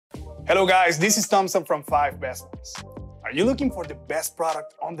Hello guys, this is Thompson from 5 Best Ones. Are you looking for the best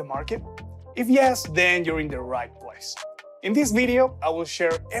product on the market? If yes, then you're in the right place. In this video, I will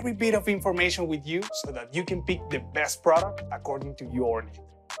share every bit of information with you so that you can pick the best product according to your need.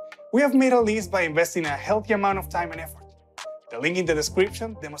 We have made a list by investing a healthy amount of time and effort. The link in the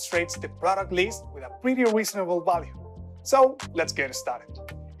description demonstrates the product list with a pretty reasonable value. So let's get started.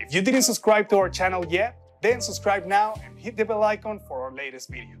 If you didn't subscribe to our channel yet, then subscribe now and hit the bell icon for our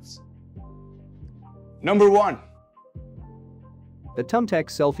latest videos. Number 1. ATUMTEK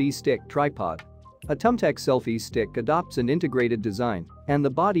Selfie Stick Tripod. ATUMTEK Selfie Stick adopts an integrated design, and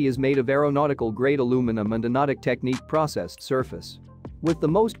the body is made of aeronautical-grade aluminum and anodic technique processed surface. With the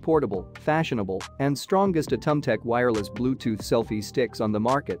most portable, fashionable, and strongest ATUMTEK wireless Bluetooth selfie sticks on the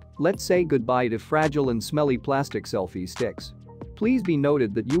market, let's say goodbye to fragile and smelly plastic selfie sticks. Please be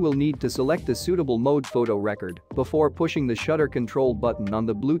noted that you will need to select a suitable mode photo record before pushing the shutter control button on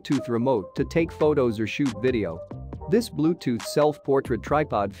the Bluetooth remote to take photos or shoot video. This Bluetooth self-portrait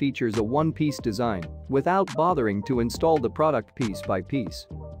tripod features a one-piece design without bothering to install the product piece by piece.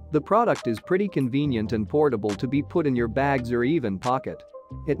 The product is pretty convenient and portable to be put in your bags or even pocket.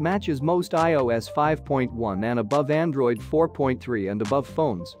 It matches most iOS 5.1 and above Android 4.3 and above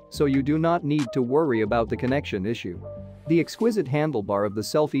phones, so you do not need to worry about the connection issue. The exquisite handlebar of the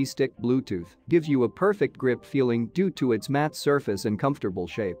Selfie Stick Bluetooth gives you a perfect grip feeling due to its matte surface and comfortable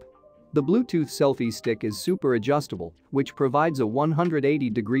shape. The Bluetooth selfie stick is super adjustable, which provides a 180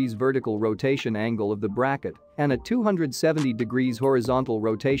 degrees vertical rotation angle of the bracket and a 270 degrees horizontal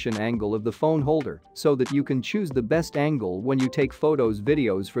rotation angle of the phone holder so that you can choose the best angle when you take photos,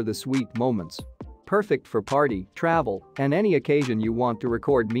 videos for the sweet moments. Perfect for party, travel, and any occasion you want to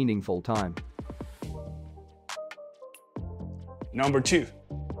record meaningful time. Number 2.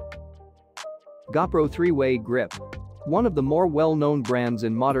 GoPro 3-Way Grip. One of the more well-known brands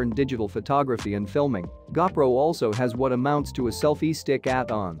in modern digital photography and filming, GoPro also has what amounts to a selfie stick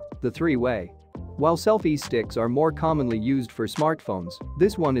add-on, the 3-Way. While selfie sticks are more commonly used for smartphones,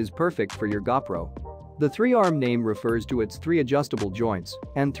 this one is perfect for your GoPro. The 3-arm name refers to its 3 adjustable joints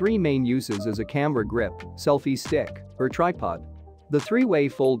and 3 main uses as a camera grip, selfie stick, or tripod. The 3-way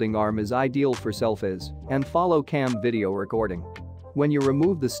folding arm is ideal for selfies and follow cam video recording. When you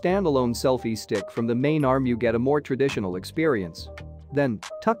remove the standalone selfie stick from the main arm, you get a more traditional experience. Then,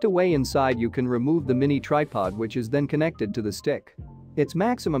 tucked away inside, you can remove the mini tripod, which is then connected to the stick. Its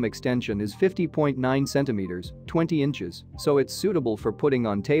maximum extension is 50.9 centimeters, 20 inches, so it's suitable for putting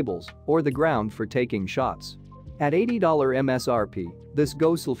on tables or the ground for taking shots. At $80 MSRP, this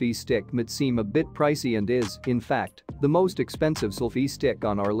Go selfie stick might seem a bit pricey and is, in fact, the most expensive selfie stick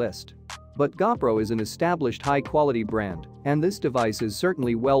on our list. But GoPro is an established high-quality brand, and this device is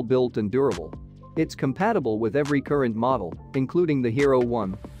certainly well-built and durable. It's compatible with every current model, including the Hero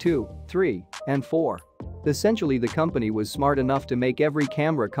 1, 2, 3, and 4. Essentially, the company was smart enough to make every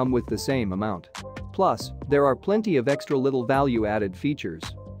camera come with the same amount. Plus, there are plenty of extra little value-added features.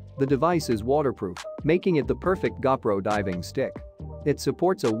 The device is waterproof, making it the perfect GoPro diving stick. It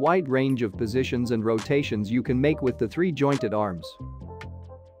supports a wide range of positions and rotations you can make with the 3 jointed arms.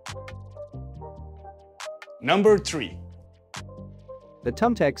 Number 3. The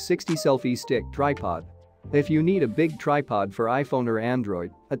ATUMTEK 60 Selfie Stick Tripod. If you need a big tripod for iPhone or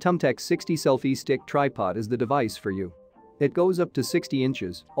Android, ATUMTEK 60 Selfie Stick Tripod is the device for you. It goes up to 60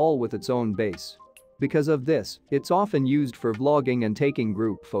 inches, all with its own base. Because of this, it's often used for vlogging and taking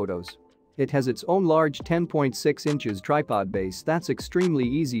group photos. It has its own large 10.6 inches tripod base that's extremely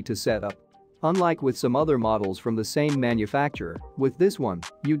easy to set up. Unlike with some other models from the same manufacturer, with this one,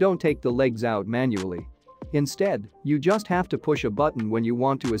 you don't take the legs out manually. Instead, you just have to push a button when you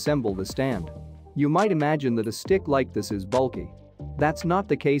want to assemble the stand. You might imagine that a stick like this is bulky. That's not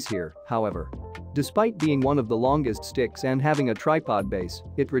the case here, however. Despite being one of the longest sticks and having a tripod base,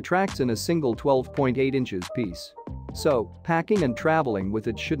 it retracts in a single 12.8 inches piece. So, packing and traveling with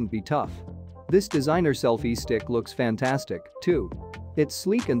it shouldn't be tough. This designer selfie stick looks fantastic, too. Its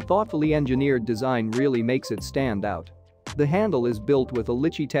sleek and thoughtfully engineered design really makes it stand out. The handle is built with a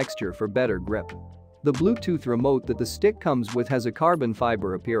lychee texture for better grip. The Bluetooth remote that the stick comes with has a carbon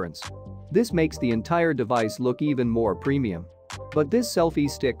fiber appearance. This makes the entire device look even more premium. But this selfie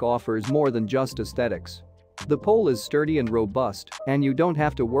stick offers more than just aesthetics. The pole is sturdy and robust, and you don't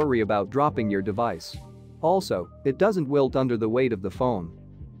have to worry about dropping your device. Also, it doesn't wilt under the weight of the phone.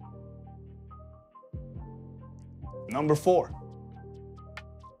 Number 4.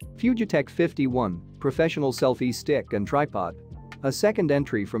 Fugetek 51 Professional Selfie Stick and Tripod. A second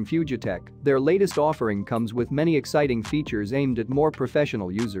entry from Fugetek, their latest offering comes with many exciting features aimed at more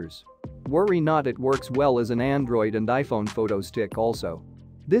professional users. Worry not, it works well as an Android and iPhone photo stick also.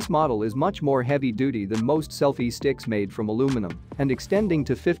 This model is much more heavy-duty than most selfie sticks made from aluminum and extending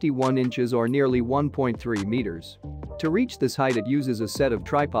to 51 inches or nearly 1.3 meters. To reach this height, it uses a set of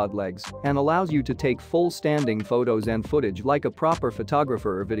tripod legs and allows you to take full standing photos and footage like a proper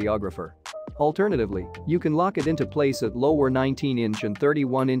photographer or videographer. Alternatively, you can lock it into place at lower 19-inch and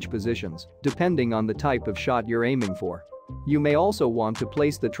 31-inch positions, depending on the type of shot you're aiming for. You may also want to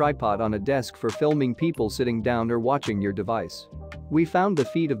place the tripod on a desk for filming people sitting down or watching your device. We found the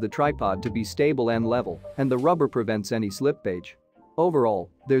feet of the tripod to be stable and level, and the rubber prevents any slippage. Overall,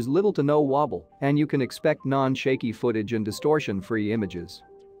 there's little to no wobble, and you can expect non-shaky footage and distortion-free images.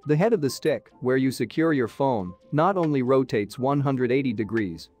 The head of the stick, where you secure your phone, not only rotates 180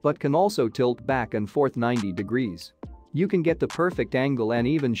 degrees, but can also tilt back and forth 90 degrees. You can get the perfect angle and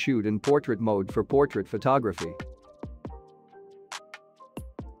even shoot in portrait mode for portrait photography.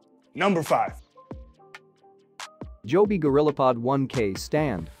 Number 5. JOBY Gorillapod 1K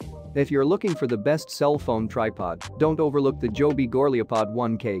Stand. If you're looking for the best cell phone tripod, don't overlook the JOBY Gorillapod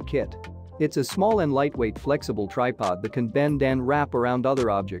 1K kit. It's a small and lightweight flexible tripod that can bend and wrap around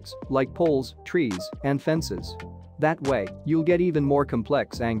other objects, like poles, trees, and fences. That way, you'll get even more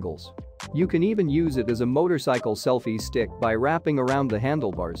complex angles. You can even use it as a motorcycle selfie stick by wrapping around the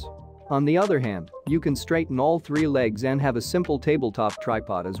handlebars. On the other hand, you can straighten all 3 legs and have a simple tabletop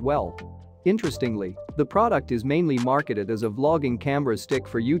tripod as well. Interestingly, the product is mainly marketed as a vlogging camera stick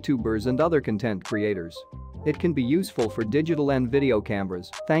for YouTubers and other content creators. It can be useful for digital and video cameras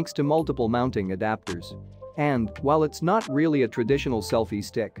thanks to multiple mounting adapters. And, while it's not really a traditional selfie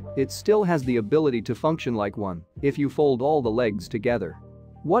stick, it still has the ability to function like one if you fold all the legs together.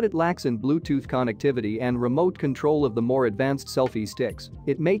 What it lacks in Bluetooth connectivity and remote control of the more advanced selfie sticks,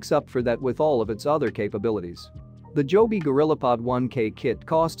 it makes up for that with all of its other capabilities. The JOBY Gorillapod 1K kit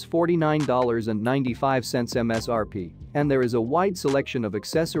costs $49.95 MSRP, and there is a wide selection of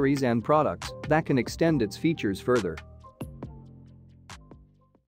accessories and products that can extend its features further.